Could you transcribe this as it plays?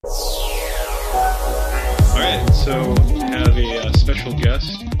All right, so have a special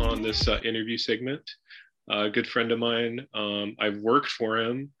guest on this interview segment. A good friend of mine. I've worked for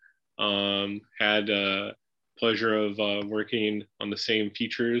him. Had pleasure of working on the same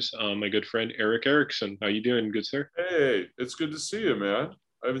features. My good friend Eric Erickson. How you doing, good sir? Hey, it's good to see you, man.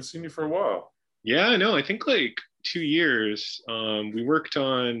 I haven't seen you for a while. Yeah, I know. I think like 2 years. We worked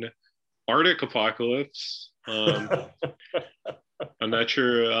on Arctic Apocalypse. I'm not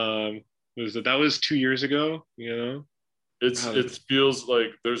sure. Was that was 2 years ago? You know. It feels like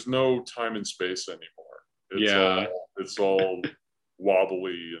there's no time and space anymore. It's Yeah. all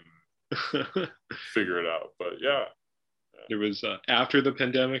wobbly and figure it out. But yeah, There was after the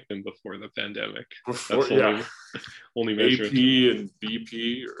pandemic and before the pandemic. before That's the yeah, only measure. AP and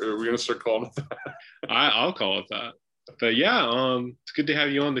BP. Are we gonna start calling it that? I'll call it that. But yeah, it's good to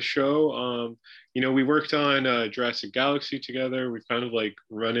have you on the show. We worked on Jurassic Galaxy together. We've kind of like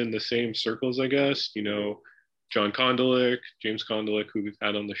run in the same circles, I guess. John Kondelik, James Kondelik, who we've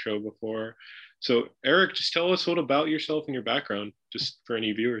had on the show before. So Eric, just tell us a little about yourself and your background, just for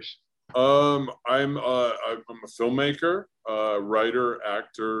any viewers. I'm a filmmaker, writer,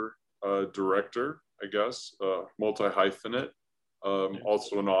 actor, director, I guess, multi hyphenate.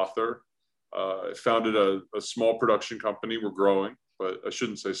 Also an author. I founded a small production company. We're growing, but I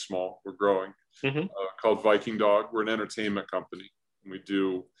shouldn't say small. We're growing. Mm-hmm. Called Viking Dog. We're an entertainment company. And we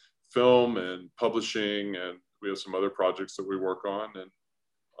do film and publishing, and we have some other projects that we work on. And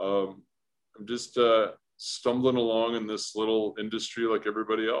I'm just stumbling along in this little industry like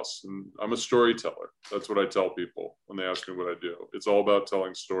everybody else. And I'm a storyteller. That's what I tell people when they ask me what I do. It's all about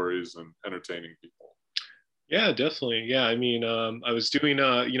telling stories and entertaining people. Yeah, definitely. Yeah, I mean, I was doing,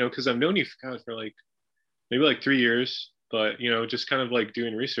 because I've known you for like maybe like 3 years, but just kind of like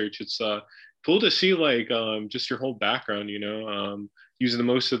doing research. It's cool to see like just your whole background. Using the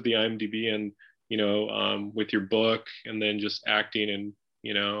most of the IMDb and with your book, and then just acting, and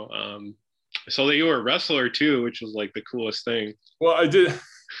I saw that you were a wrestler too, which was like the coolest thing. Well, I did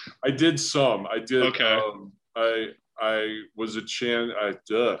some. I did. Okay. I was a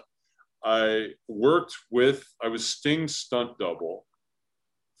I was Sting's stunt double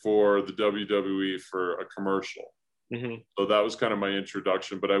for the WWE for a commercial. Mm-hmm. So that was kind of my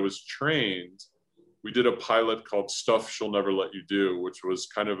introduction, but I was trained. We did a pilot called Stuff She'll Never Let You Do, which was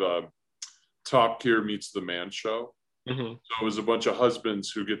kind of a Top Gear meets the Man show. Mm-hmm. So it was a bunch of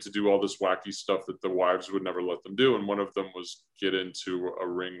husbands who get to do all this wacky stuff that the wives would never let them do. And one of them was get into a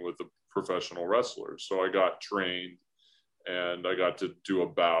ring with a professional wrestler. So I got trained and I got to do a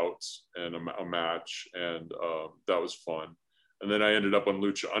bout and a match. And that was fun. And then I ended up on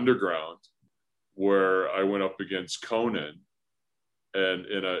Lucha Underground, where I went up against Conan and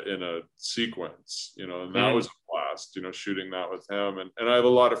in a sequence, and that was a blast, shooting that with him. And I have a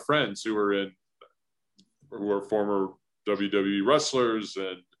lot of friends who are former WWE wrestlers,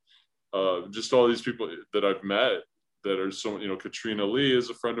 and just all these people that I've met that are so, Katrina Lee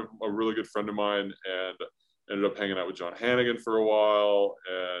is a really good friend of mine, and ended up hanging out with John Hannigan for a while,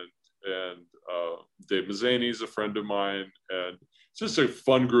 and Dave Mazzani is a friend of mine, and it's just a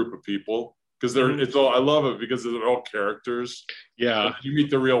fun group of people because I love it because they're all characters. Yeah. Like you meet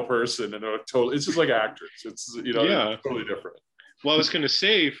the real person and it's just like actors. It's, Yeah. it's totally different. Well, I was going to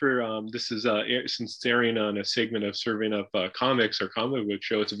say for this is since it's airing on a segment of serving up comics or comic book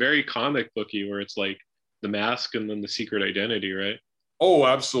show, it's very comic booky where it's like the mask and then the secret identity, right? Oh,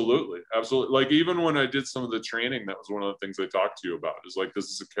 absolutely. Absolutely. Like even when I did some of the training, that was one of the things I talked to you about is like, this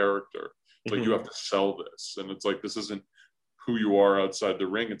is a character. It's like, you have to sell this. And it's like, this isn't who you are outside the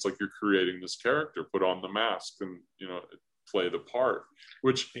ring. It's like, you're creating this character, put on the mask and, play the part,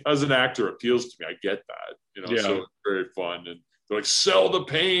 which as an actor appeals to me. I get that, Yeah. So it's very fun. And they're like, sell the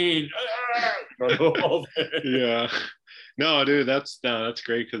pain. Yeah. No, dude, that's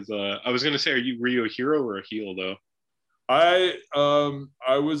great because I was gonna say, were you a hero or a heel though? I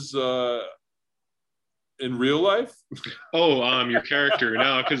was in real life. Oh, your character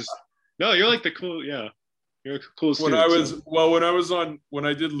now, because no, you're like the cool, yeah, you're the coolest When dude. I was when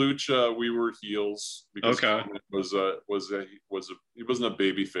I did Lucha, we were heels because Okay. He wasn't a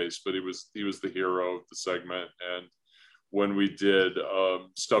baby face, but he was the hero of the segment. And when we did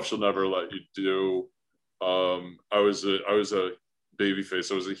Stuff She'll Never Let You Do, I was a baby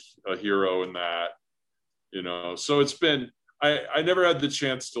face. I was a hero in that. So it's been, I never had the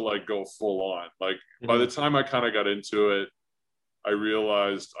chance to like go full on. Like by the time I kind of got into it, I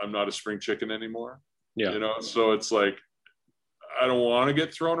realized I'm not a spring chicken anymore. Yeah. So it's like, I don't want to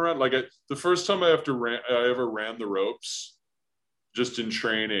get thrown around. Like the first time I ever ran the ropes just in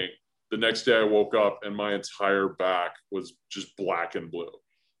training, the next day I woke up and my entire back was just black and blue.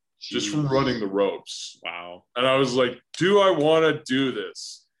 just from running the ropes. Wow. And I was like, do I want to do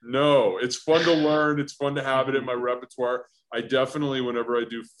this? No, it's fun to learn. It's fun to have it in my repertoire. I definitely, whenever I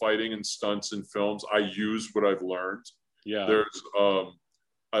do fighting and stunts in films, I use what I've learned. Yeah. There's,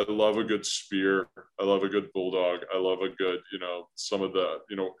 I love a good spear. I love a good bulldog. I love a good, some of the,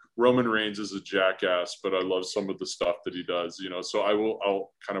 Roman Reigns is a jackass, but I love some of the stuff that he does, so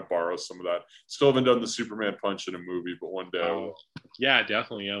I'll kind of borrow some of that. Still haven't done the Superman punch in a movie, but one day I will. Yeah,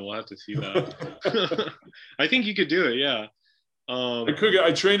 definitely. Yeah, we'll have to see that. I think you could do it. Yeah.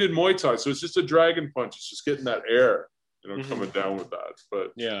 I trained in Muay Thai, so it's just a dragon punch. It's just getting that air, coming down with that.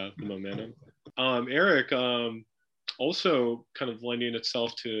 But yeah, the momentum. Eric, also kind of lending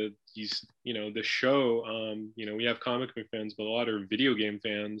itself to these, the show. We have comic book fans, but a lot are video game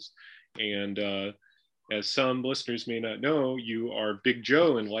fans. And as some listeners may not know, you are Big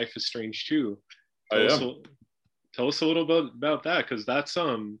Joe in Life is Strange 2. Tell us a little bit about that, because that's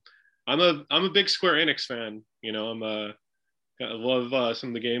I'm a big Square Enix fan. I love some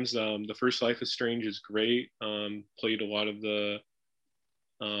of the games. The first Life is Strange is great. Played a lot of the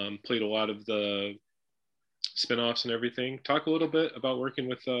spin-offs and everything. Talk a little bit about working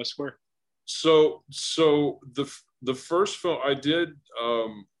with Square. So the first film I did,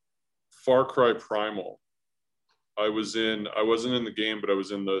 Far Cry Primal. I wasn't in the game, but I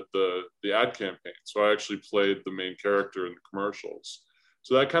was in the ad campaign. So I actually played the main character in the commercials.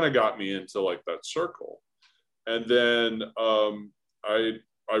 So that kind of got me into like that circle. And then I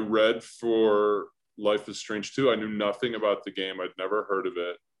read for Life is Strange 2. I knew nothing about the game. I'd never heard of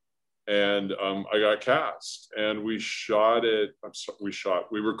it. And I got cast, and we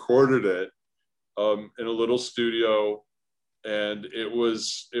recorded it in a little studio, and it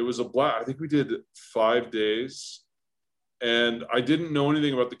was a blast. I think we did 5 days, and I didn't know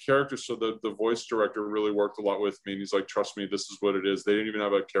anything about the character, so the voice director really worked a lot with me, and he's like, trust me, this is what it is. They didn't even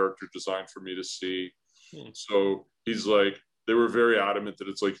have a character design for me to see. So he's like, they were very adamant that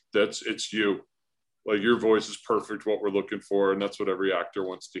it's like, it's you. Like, your voice is perfect, what we're looking for, and that's what every actor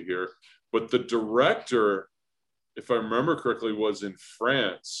wants to hear. But the director, if I remember correctly, was in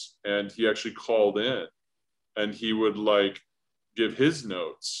France, and he actually called in, and he would like give his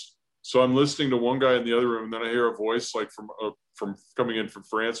notes. So I'm listening to one guy in the other room, and then I hear a voice like from coming in from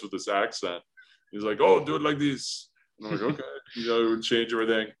France with this accent. He's like, "Oh, do it like this." And I'm like, "Okay," it would change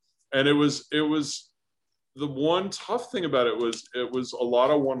everything. And it was the one tough thing about it was a lot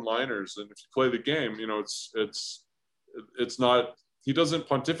of one-liners, and if you play the game, it's not, he doesn't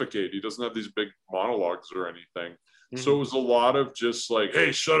pontificate, he doesn't have these big monologues or anything. So it was a lot of just like,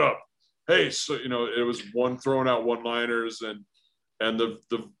 hey, shut up, hey, so it was throwing out one-liners, and the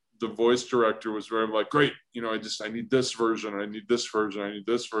voice director was very like, great, I need this version, I need this version, I need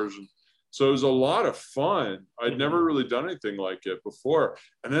this version. So it was a lot of fun. I'd never really done anything like it before.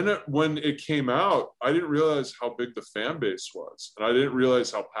 And then when it came out, I didn't realize how big the fan base was. And I didn't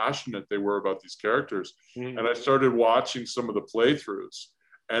realize how passionate they were about these characters. And I started watching some of the playthroughs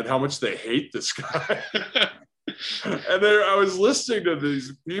and how much they hate this guy. And then I was listening to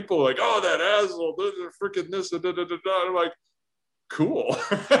these people like, oh, that asshole, freaking this, da, da, da, da. I'm like, cool.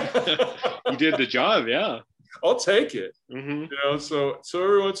 You did the job, yeah. I'll take it. So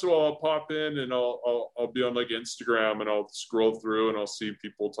every once in a while I'll pop in and I'll be on like Instagram, and I'll scroll through and I'll see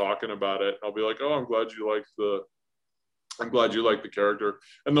people talking about it. And I'll be like, oh, I'm glad you like the character.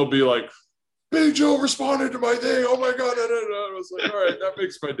 And they'll be like, Big Joe responded to my thing. Oh my God. I was like, all right, that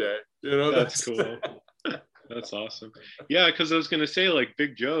makes my day. That's cool. That's awesome. Yeah, because I was gonna say, like,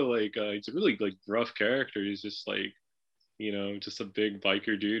 Big Joe, like he's a really like rough character. He's just like, just a big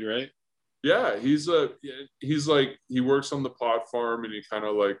biker dude, right? Yeah, he's like, he works on the pot farm, and he kind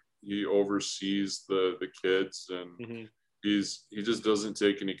of like, he oversees the kids, and he just doesn't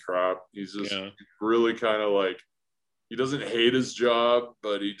take any crap. He's just really kind of like, he doesn't hate his job,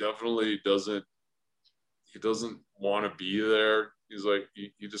 but he definitely doesn't want to be there. He's like,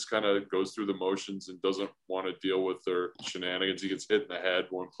 he just kind of goes through the motions and doesn't want to deal with their shenanigans. He gets hit in the head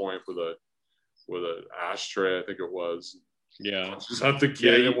one point with an ashtray, I think it was. Yeah, just not the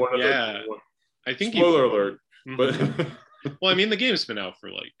kid. I think spoiler alert. But well, I mean, the game's been out for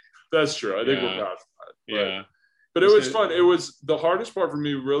like. That's true. I think we're past that. But it was fun. It was, the hardest part for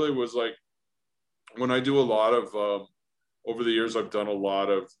me really was like, when I do a lot of over the years, I've done a lot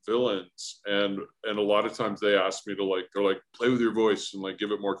of villains, and a lot of times they ask me to they're like, play with your voice and like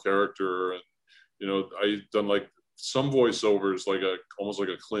give it more character, and I've done like some voiceovers, like almost like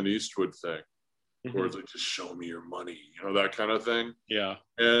a Clint Eastwood thing. Or it's like, just show me your money, that kind of thing. Yeah.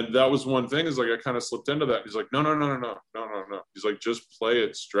 And that was one thing, is like, I kind of slipped into that. He's like, no. He's like, just play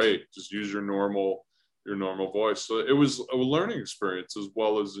it straight. Just use your normal, your normal voice. So it was a learning experience as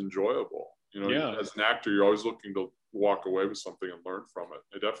well as enjoyable. You know, Yeah. as an actor, you're always looking to walk away with something and learn from it.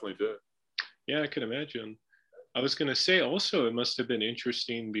 I definitely did. Yeah, I could imagine. I was going to say also it must have been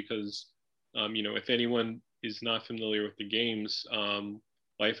interesting because, if anyone is not familiar with the games,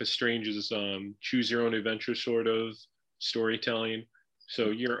 Life is Strange is choose your own adventure sort of storytelling. So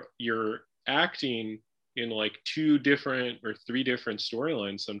you're acting in like two different or three different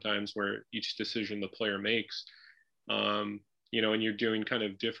storylines sometimes, where each decision the player makes, and you're doing kind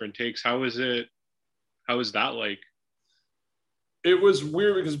of different takes. How is it? How is that like? It was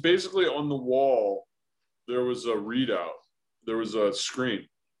weird because basically on the wall there was a readout, there was a screen,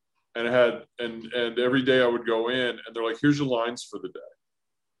 and it had and every day I would go in and they're like, here's your lines for the day,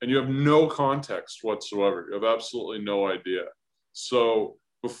 and you have no context whatsoever. You have absolutely no idea. So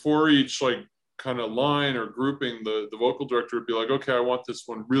before each like kind of line or grouping, the vocal director would be like, okay, I want this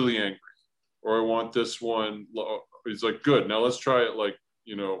one really angry, or I want this one. He's like, good. Now let's try it like,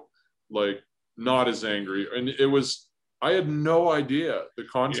 like not as angry. And it was, I had no idea the Yeah.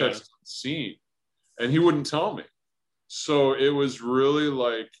 context of the scene, and he wouldn't tell me. So it was really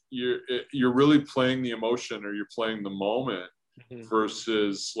like you're really playing the emotion or you're playing the moment Mhm.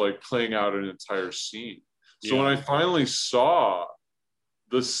 versus like playing out an entire scene. So when Yeah. I finally saw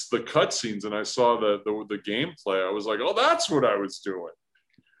the cutscenes and I saw the gameplay, I was like, oh, that's what I was doing.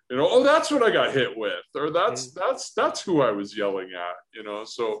 Oh, that's what I got hit with, or Mhm. that's who I was yelling at.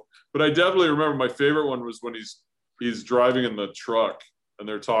 So, but I definitely remember my favorite one was when he's driving in the truck and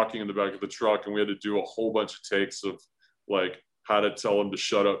they're talking in the back of the truck, and we had to do a whole bunch of takes of like how to tell him to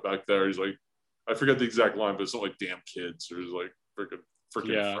shut up back there. He's like, I forget the exact line, but it's not like damn kids or he's like freaking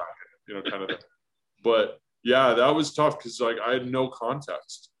Yeah. kind of thing. But yeah, that was tough because like I had no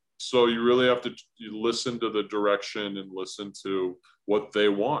context. So you really have to you listen to the direction and listen to what they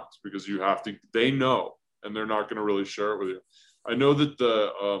want, because you have to. They know, and they're not going to really share it with you. I know that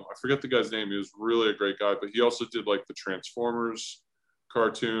I forget the guy's name. He was really a great guy, but he also did like the Transformers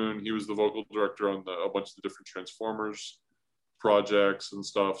cartoon. He was the vocal director on a bunch of the different Transformers projects and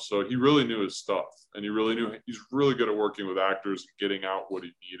stuff. So he really knew his stuff, and he's really good at working with actors and getting out what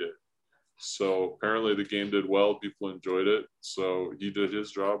he needed. So apparently the game did well. People enjoyed it. So he did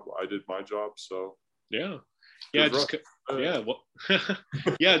his job. I did my job. So Yeah. good Yeah, for just us. yeah, well,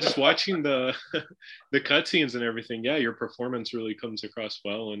 yeah, just watching the the cutscenes and everything. Yeah, your performance really comes across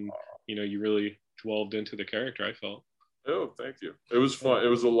well, and you really delved into the character. I felt. Oh, thank you. It was Yeah. fun. It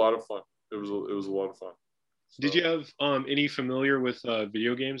was a lot of fun. It was a lot of fun. Did you So have any familiar with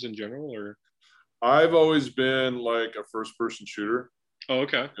video games in general, or? I've always been like a first person shooter. Oh,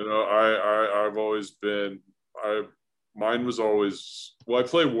 okay. I've always been I mine was always, well, I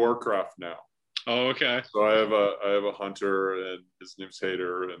play Warcraft now. Oh, okay. So I have a hunter and his name's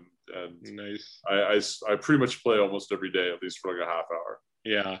Hater, and Nice. I pretty much play almost every day, at least for like a half hour.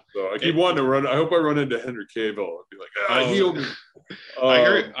 Yeah. So I keep It, wanting to run. I hope I run into Henry Cavill and be like, oh, heal me. I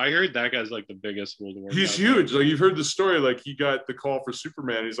heard Um, I heard that guy's like the biggest World of he's Warcraft huge. Like you've heard the story. Like he got the call for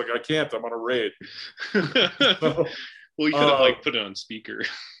Superman. He's like, I can't. I'm on a raid. fan. So, Well, you could have uh, like put it on speaker.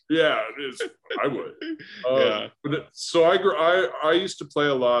 yeah, I would. Yeah. So I used to play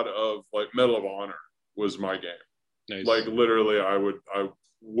a lot of like Medal of Honor was my game. Like Nice. literally, I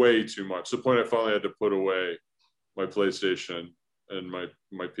way too much. To the point I finally had to put away my PlayStation and my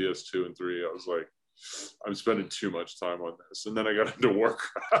PS2 and 3. I was like, I'm spending too much time on this, and then I got into work.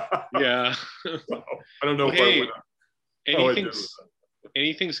 Yeah. So, I don't know Well, if I hey, would. How I did with anything's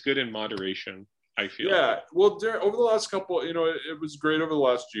anything's good in moderation, I feel. Yeah, well, over the last couple, it was great over the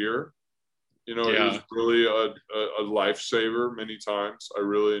last year. It was Yeah. really a lifesaver many times. I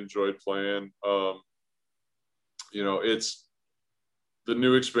really enjoyed playing. It's the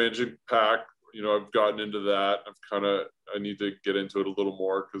new expansion pack. I've gotten into that. I need to get into it a little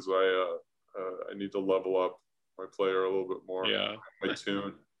more because I need to level up my player a little bit more, Yeah. my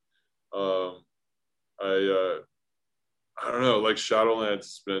tune. Um, I don't know, like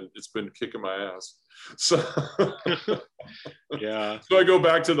Shadowlands, it's been kicking my ass. So Yeah. so I go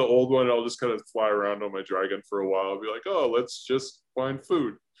back to the old one. And I'll just kind of fly around on my dragon for a while. I'll be like, oh, let's just find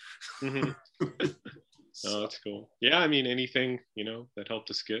food. Hmm. Oh, So, that's cool. Yeah, I mean anything, that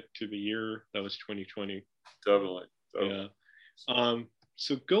helped us get to the year that was 2020. definitely, Yeah. definitely. So,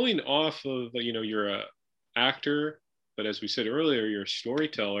 So going off of, you're a actor, but as we said earlier, you're a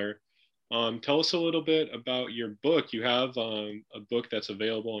storyteller. Tell us a little bit about your book. You have a book that's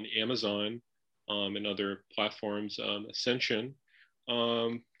available on Amazon and other platforms, Ascension.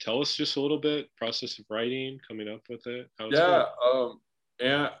 Tell us just a little bit, process of writing, coming up with it, how it's yeah, going.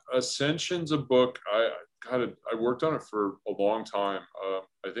 and Ascension's a book. I worked on it for a long time.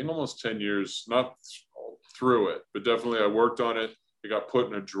 I think almost 10 years, not through it, but definitely I worked on it. It got put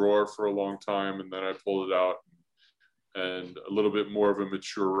in a drawer for a long time, and then I pulled it out, and a little bit more of a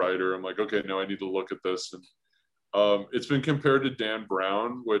mature writer, I'm like, okay, no, I need to look at this. And it's been compared to Dan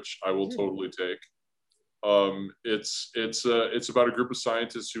Brown, which I will totally take. It's about a group of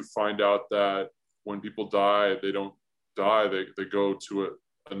scientists who find out that when people die, they don't die, they go to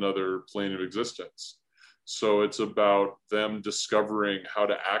another plane of existence. So it's about them discovering how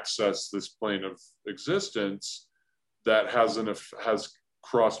to access this plane of existence that has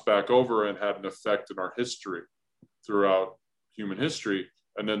crossed back over and had an effect in our history throughout human history.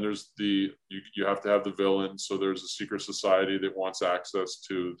 And then there's you have to have the villain. So there's a secret society that wants access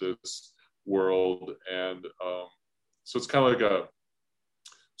to this world. And so it's kind of like a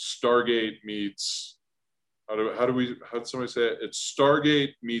Stargate meets, how did somebody say it? It's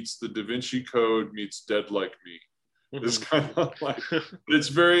Stargate meets the Da Vinci Code meets Dead Like Me. It's kind of like,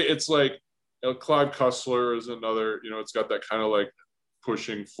 it's like, Clive Cussler is another, it's got that kind of like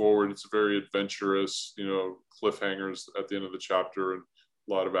pushing forward. It's very adventurous, cliffhangers at the end of the chapter, and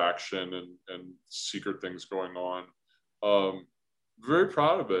a lot of action and secret things going on. Very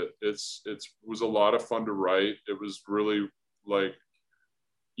proud of it. It was a lot of fun to write. It was really like,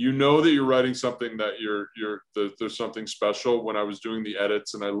 that you're writing something that there's something special. When I was doing the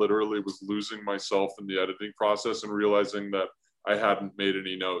edits, and I literally was losing myself in the editing process and realizing that I hadn't made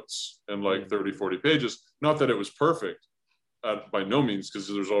any notes in like 30, 40 pages. Not that it was perfect, by no means, because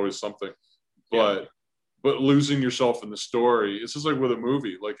there's always something, but losing yourself in the story. It's just like with a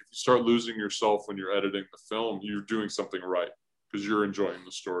movie. Like if you start losing yourself when you're editing the film, you're doing something right, because you're enjoying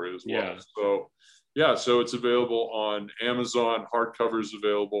the story as well. So it's available on Amazon. Hardcover is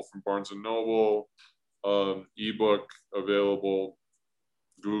available from Barnes and Noble. Ebook available,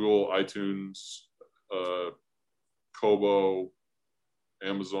 Google, iTunes, Kobo,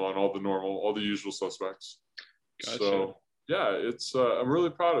 Amazon, all the usual suspects. Gotcha. So yeah, it's I'm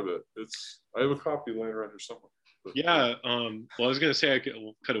really proud of it. I have a copy laying around here somewhere. But, yeah. Well, I was gonna say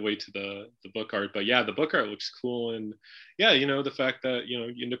we'll cut away to the book art, but yeah, the book art looks cool, and yeah, the fact that you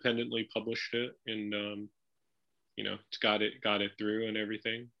independently published it, and it's got it through and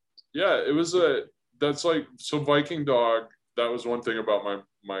everything. Yeah, it was that's like, so Viking Dog. That was one thing about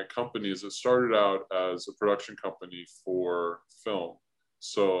my company, is it started out as a production company for film.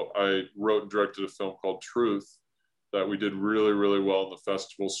 So I wrote and directed a film called Truth that we did really, really well in the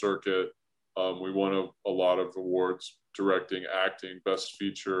festival circuit. We won a lot of awards, directing, acting, best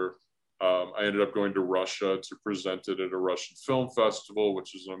feature. I ended up going to Russia to present it at a Russian film festival,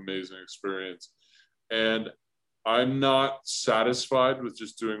 which is an amazing experience. And I'm not satisfied with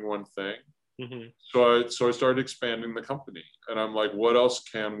just doing one thing. Mm-hmm. So I started expanding the company, and I'm like, what else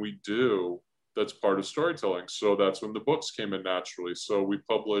can we do that's part of storytelling? So that's when the books came in naturally. So we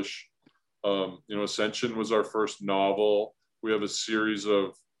publish, Ascension was our first novel. We have a series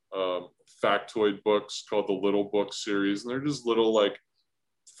of factoid books called the Little Book series, and they're just little like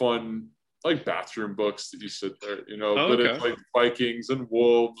fun, like bathroom books that you sit there, but okay. It's like Vikings and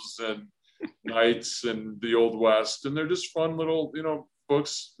wolves and knights and the Old West, and they're just fun little,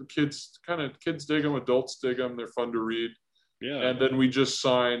 books. Kids dig them, adults dig them. They're fun to read. Yeah. And then we just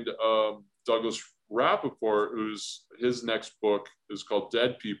signed Douglas Rappaport, his next book is called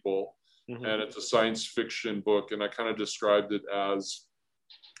Dead People, mm-hmm. and it's a science fiction book, and I kind of described it as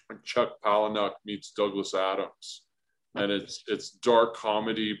Chuck Palahniuk meets Douglas Adams, and it's dark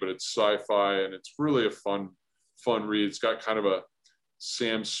comedy, but it's sci-fi, and it's really a fun read. It's got kind of a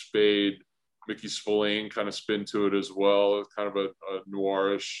Sam Spade, Mickey Spillane kind of spin to it as well. It's kind of a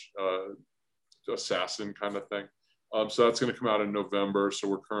noirish assassin kind of thing. So that's going to come out in November. So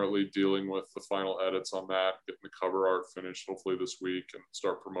we're currently dealing with the final edits on that, getting the cover art finished hopefully this week, and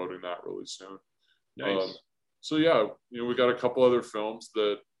start promoting that really soon. Nice. So yeah, we got a couple other films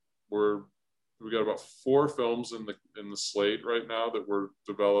that we got about 4 films in the slate right now that we're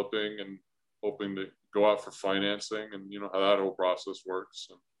developing and hoping to go out for financing, and how that whole process works.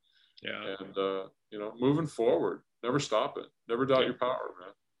 And moving forward, never stop it, never doubt your power, man.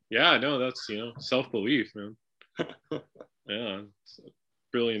 Yeah, no, that's self-belief, man. Yeah, it's a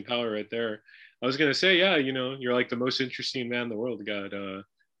brilliant power right there. I was gonna say, yeah, you're like the most interesting man in the world. You got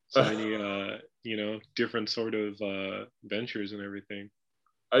so many different sort of ventures and everything.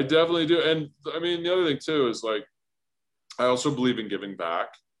 I definitely do. And I mean, the other thing too is like, I also believe in giving back.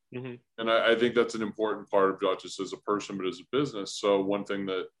 Mm-hmm. And I think that's an important part of not just as a person, but as a business. So one thing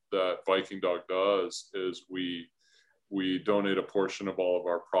that Viking Dog does is we donate a portion of all of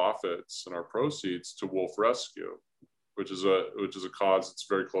our profits and our proceeds to Wolf Rescue, which is a cause that's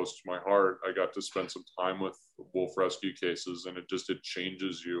very close to my heart. I got to spend some time with Wolf Rescue cases, and it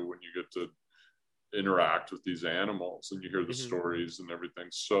changes you when you get to interact with these animals, and you hear the Mm-hmm. stories and everything.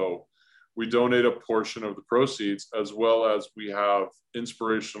 So we donate a portion of the proceeds, as well as we have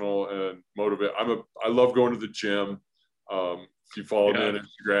inspirational and motivate. I love going to the gym. If you follow me Yeah. on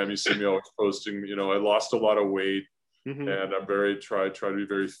Instagram, you see me always posting. I lost a lot of weight, Mm-hmm. and I'm try to be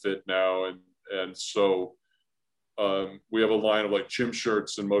very fit now, and so we have a line of like gym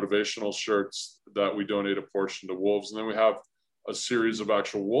shirts and motivational shirts that we donate a portion to wolves, and then we have a series of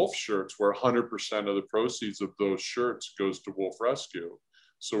actual wolf shirts where 100% of the proceeds of those shirts goes to wolf rescue.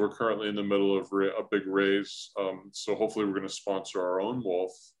 So we're currently in the middle of a big raise. So hopefully we're going to sponsor our own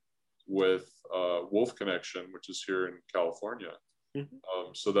wolf with Wolf Connection, which is here in California.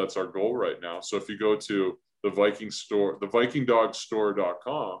 Mm-hmm. So that's our goal right now. So if you go to the Viking store, the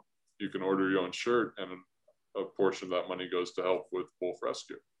vikingdogstore.com, you can order your own shirt, and a portion of that money goes to help with wolf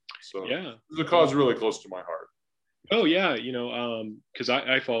rescue. So Yeah. it's a cause really close to my heart. Oh yeah, because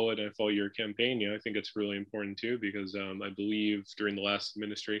I follow your campaign. I think it's really important too, because I believe during the last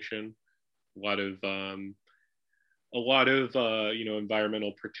administration, a lot of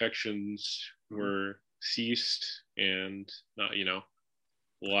environmental protections were ceased, and not a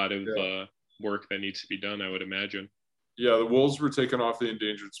lot of Yeah. work that needs to be done, I would imagine. Yeah, the wolves were taken off the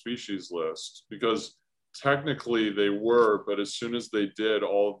endangered species list because technically they were, but as soon as they did,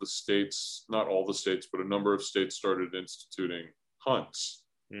 all of the states, not all the states, but a number of states started instituting hunts.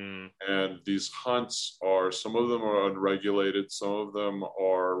 And these hunts some of them are unregulated, some of them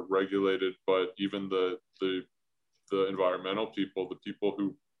are regulated, but even the environmental people, the people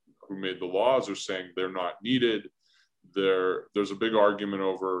who made the laws, are saying they're not needed. There's a big argument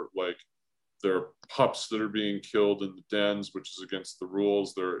over like there are pups that are being killed in the dens, which is against the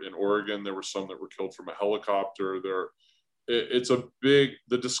rules. In Oregon, there were some that were killed from a helicopter.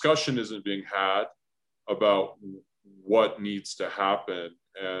 The discussion isn't being had about what needs to happen.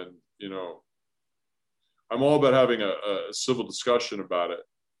 And, I'm all about having a civil discussion about it.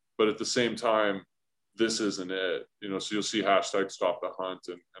 But at the same time, this isn't it. So you'll see hashtag stop the hunt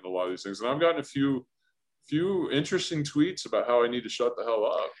and a lot of these things. And I've gotten a few interesting tweets about how I need to shut the hell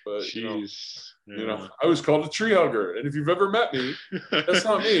up. But Jeez. Yeah. I was called a tree hugger, and if you've ever met me, that's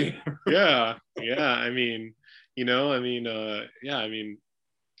not me. Yeah. I mean, yeah.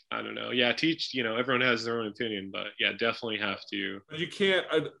 I don't know. Yeah, everyone has their own opinion, but yeah, definitely have to. But you can't.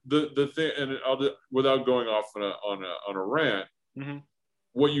 The thing, and without going off on a rant. Mm-hmm.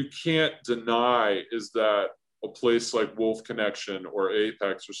 What you can't deny is that a place like Wolf Connection or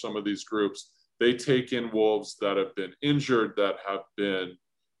Apex or some of these groups, they take in wolves that have been injured, that have been,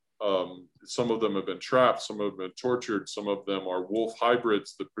 some of them have been trapped, some of them have been tortured, some of them are wolf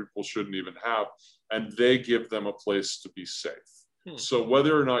hybrids that people shouldn't even have, and they give them a place to be safe. So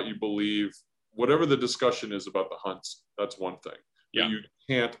whether or not you believe, whatever the discussion is about the hunts, that's one thing. Yeah. But you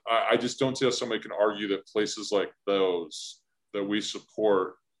can't, I just don't see how somebody can argue that places like those that we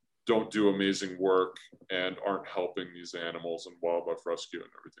support don't do amazing work and aren't helping these animals and wildlife rescue and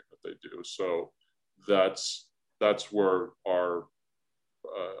everything that they do. So that's where our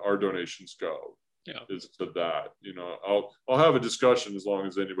donations go. Yeah. Is to that. I'll have a discussion as long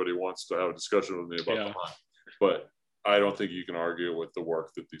as anybody wants to have a discussion with me about the hunt. But I don't think you can argue with the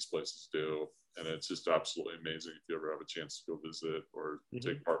work that these places do. And it's just absolutely amazing if you ever have a chance to go visit or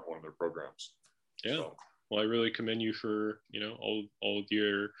take part in one of their programs. Yeah. So. Well, I really commend you for, all of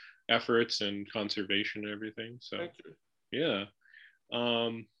your efforts and conservation and everything. So, thank you. Yeah.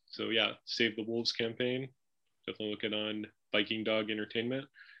 So yeah, Save the Wolves campaign. Definitely look it on Viking Dog Entertainment,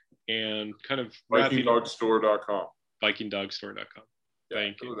 and kind of VikingDogStore.com. VikingDogStore.com. Yeah,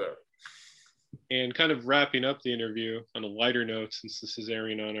 thank you. There. And kind of wrapping up the interview on a lighter note, since this is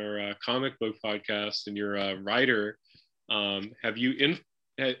airing on our comic book podcast, and you're a writer,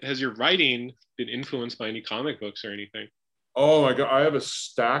 has your writing been influenced by any comic books or anything? Oh my God, I have a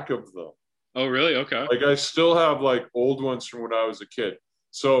stack of them. Oh, really? Okay. Like I still have like old ones from when I was a kid.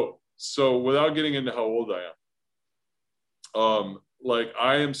 So without getting into how old I am, like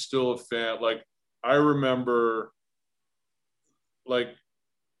I am still a fan. Like I remember, like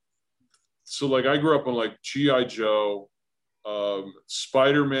I grew up on like G.I. Joe,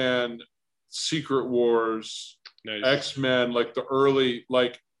 Spider-Man, Secret Wars, nice. X-Men, like the early,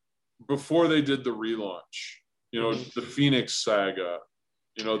 like before they did the relaunch, the Phoenix saga,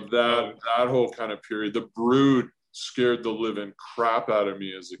 that whole kind of period. The Brood scared the living crap out of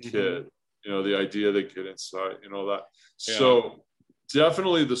me as a kid. The idea they get inside, that. Yeah. So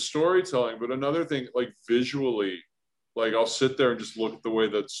definitely the storytelling, but another thing, like visually, like I'll sit there and just look at the way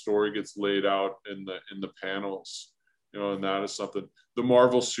that story gets laid out in the panels, and that is something. The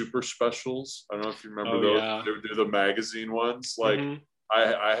Marvel Super Specials, I don't know if you remember those. Yeah. They would do the magazine ones. Like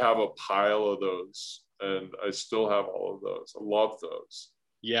I have a pile of those, and I still have all of those. I love those.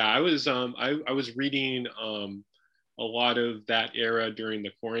 Yeah, I was reading a lot of that era during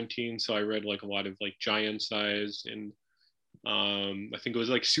the quarantine, so I read like a lot of like Giant Size and I think it was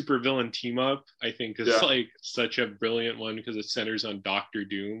like Super Villain Team Up. I think is Yeah, like such a brilliant one because it centers on Doctor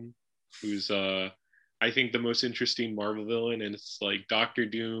Doom, who's I think the most interesting Marvel villain, and it's like Doctor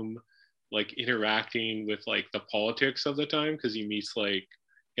Doom like interacting with like the politics of the time because he meets like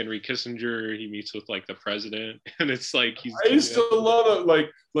Henry Kissinger, he meets with like the president, and it's like he's I doing used it. to love it.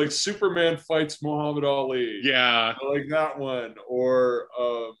 Like Superman fights Muhammad Ali. Yeah. I like that one. Or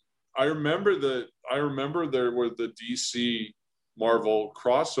I remember there were the DC Marvel Oh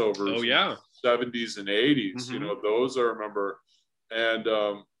crossovers in yeah. the 70s and 80s. You Mm-hmm. know, those I remember. And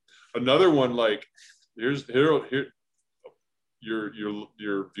another one like here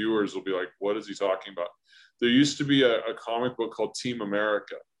your viewers will be like, what is he talking about? There used to be a comic book called Team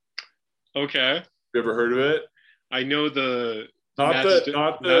America. Okay. You ever heard of it? I know the Not Matt's the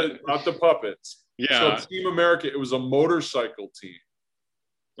not not the not the puppets. It's called yeah. Team America. It was a motorcycle team,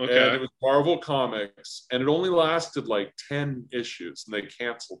 and it Okay. was Marvel Comics, and it only lasted like 10 issues, and they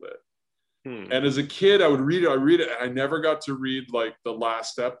canceled it. Hmm. And as a kid, I would read it. I read it. And I never got to read like the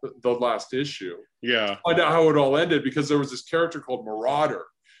last issue. Yeah. Find out how it all ended because there was this character called Marauder,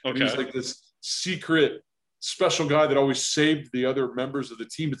 and he was Okay. like this secret special guy that always saved the other members of the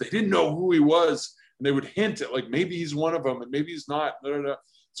team, but they didn't know who he was, and they would hint at like maybe he's one of them and maybe he's not. Da, da, da.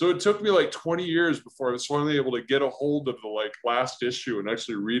 So it took me like 20 years before I was finally able to get a hold of the like last issue and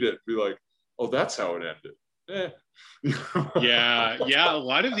actually read it and be like, oh, that's how it ended. Yeah. Yeah. A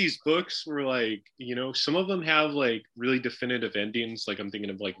lot of these books were like, some of them have like really definitive endings. Like I'm thinking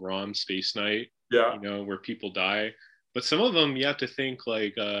of like Rom Space Knight, Yeah. where people die. But some of them you have to think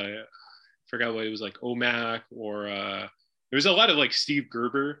like I forgot what it was like OMAC or there was a lot of like Steve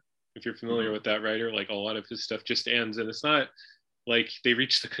Gerber, if you're familiar Mm-hmm. with that writer, like a lot of his stuff just ends and it's not like they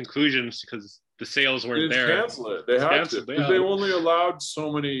reached the conclusions because the sales They weren't didn't there. cancel it. They It's had to canceled. because Yeah. they only allowed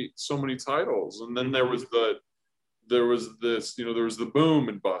so many titles, and then Mm-hmm. there was this, there was the boom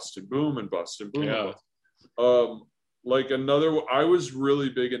and bust and boom and bust and boom and Yeah. bust. Um, like I was really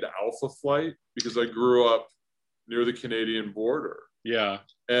big into Alpha Flight because I grew up near the Canadian border, Yeah.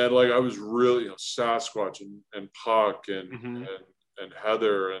 and like I was really, Sasquatch and Puck Mm-hmm. and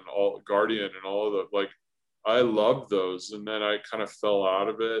Heather and all Guardian and all of the like. I loved those, and then I kind of fell out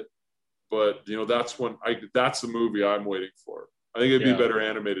of it. But that's the movie I'm waiting for. I think it'd be a Yeah. better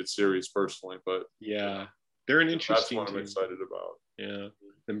animated series personally, but Yeah. They're an that's interesting what I'm team. excited about. Yeah.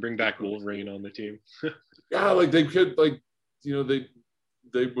 Then bring back Wolverine on the team. Yeah, like they could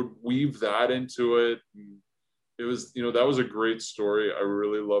they would weave that into it. And it was that was a great story. I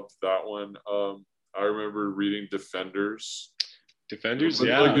really loved that one. I remember reading Defenders. Defenders, But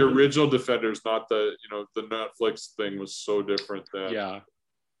like yeah. the original Defenders, not the Netflix thing was so different than Yeah.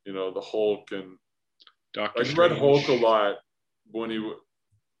 the Hulk. And Doctor I read Hulk a Strange. lot when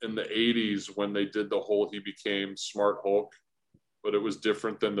in the 80s when they did the whole he became Smart Hulk, but it was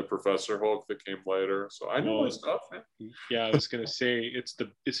different than the Professor Hulk that came later. So I know my Well, stuff, man. yeah, I was gonna say it's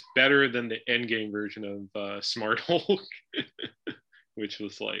better than the Endgame version of Smart Hulk, which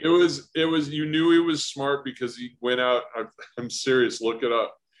was like, It was you knew he was smart because he went out. I'm serious. Look it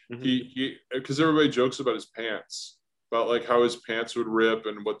up. mhm. He because everybody jokes about his pants, about like how his pants would rip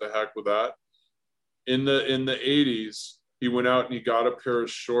and what the heck with that. In the 80s, he went out and he got a pair of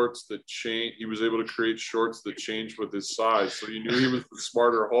shorts that change. He was able to create shorts that changed with his size. So you knew he was the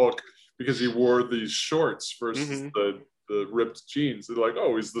smarter Hulk because he wore these shorts versus Mhm. the ripped jeans. They're like,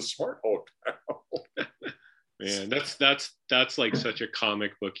 oh, he's the smart Hulk now. Man, that's like such a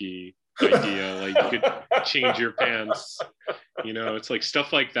comic booky idea. Like you could change your pants. It's like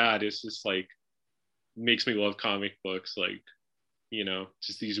stuff like that. It's just like makes me love comic books. Like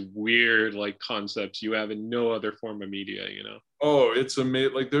just these weird like concepts you have in no other form of media. Oh, it's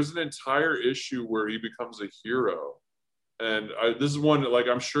amazing. Like there's an entire issue where he becomes a hero. And this is one that, like,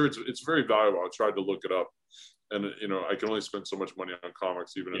 I'm sure it's very valuable. I tried to look it up, and I can only spend so much money on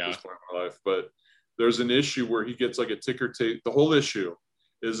comics even at Yeah. this point in my life. But there's an issue where he gets like a ticker tape. The whole issue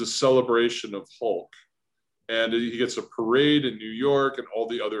is a celebration of Hulk, and he gets a parade in New York, and all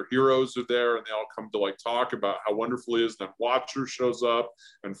the other heroes are there, and they all come to like talk about how wonderful he is. And then Watcher shows up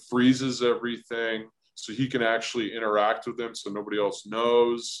and freezes everything, so he can actually interact with them, so nobody else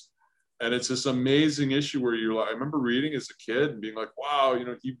knows. And it's this amazing issue where you're like, I remember reading as a kid and being like, wow,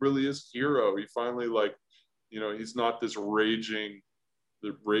 he really is a hero. He finally like, he's not this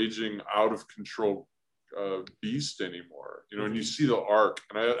the raging out of control beast anymore. And you see the arc,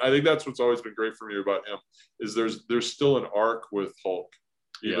 and I think that's what's always been great for me about him is there's still an arc with Hulk,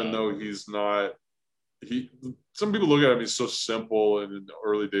 even Yeah. though he's not. Some people look at him, he's so simple, and in the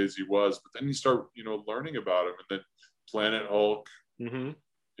early days he was, but then you start, learning about him, and then Planet Hulk, Mm-hmm.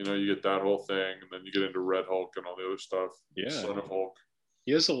 you get that whole thing, and then you get into Red Hulk and all the other stuff, Yeah. Son of Hulk.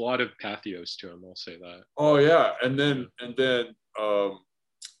 He has a lot of pathos to him. I'll say that. Oh yeah, and Yeah. then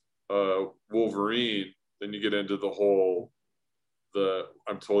Wolverine. Then you get into the whole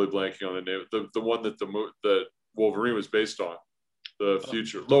I'm totally blanking on the name. The one that Wolverine was based on, the Oh,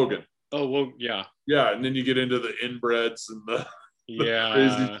 future Logan. oh well, yeah. Yeah, and then you get into the inbreds and the crazy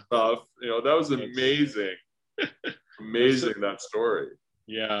Yeah. stuff. That was That's amazing. that's Amazing that story.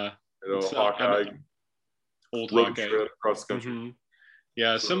 yeah. It's Hawkeye old road Hawkeye. trip across the country. Mm-hmm.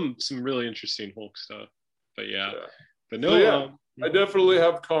 Yeah, So, some really interesting Hulk stuff. But yeah, yeah. but So no. yeah, I definitely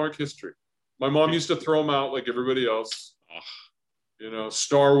have comic history. My mom used to throw them out like everybody else.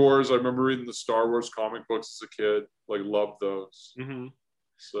 Star Wars. I remember reading the Star Wars comic books as a kid. Like, loved those. Mm-hmm.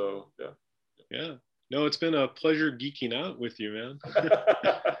 So yeah. Yeah. No, it's been a pleasure geeking out with you, man.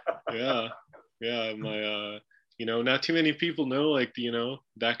 Yeah. Yeah. Not too many people know like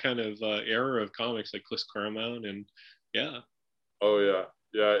that kind of era of comics like Chris Claremont and yeah. Oh yeah.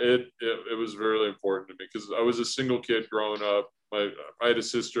 Yeah, it was really important to me because I was a single kid growing up. I had a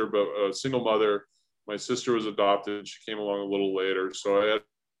sister, but a single mother. My sister was adopted. She came along a little later, so I had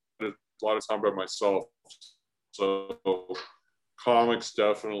a lot of time by myself. So comics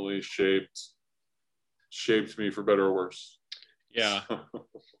definitely shaped me for better or worse. Yeah.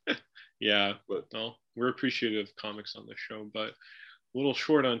 Yeah. But well, we're appreciative of comics on this show, but a little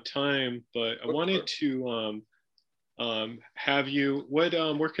short on time. But I wanted to have you.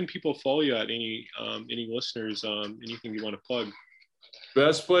 Where can people follow you at? Any listeners? Anything you want to plug?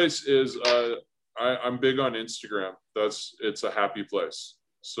 Best place is I'm big on Instagram. It's a happy place.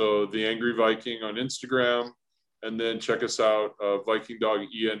 So the Angry Viking on Instagram, and then check us out. Viking Dog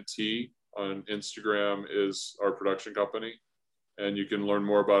ENT on Instagram is our production company, and you can learn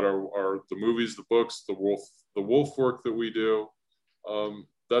more about the movies, the books, the wolf work that we do.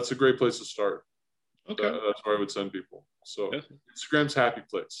 That's a great place to start. Okay, that's where I would send people. So definitely. Instagram's happy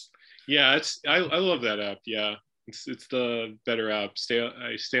place. Yeah, I love that app. Yeah, it's the better app.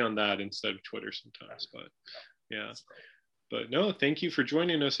 I stay on that instead of Twitter sometimes, but yeah. But no, thank you for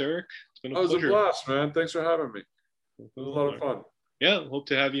joining us, Eric. It's been a pleasure. It was a blast, man. Thanks for having me. It was a lot of fun. Yeah, hope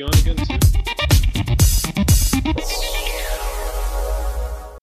to have you on again soon.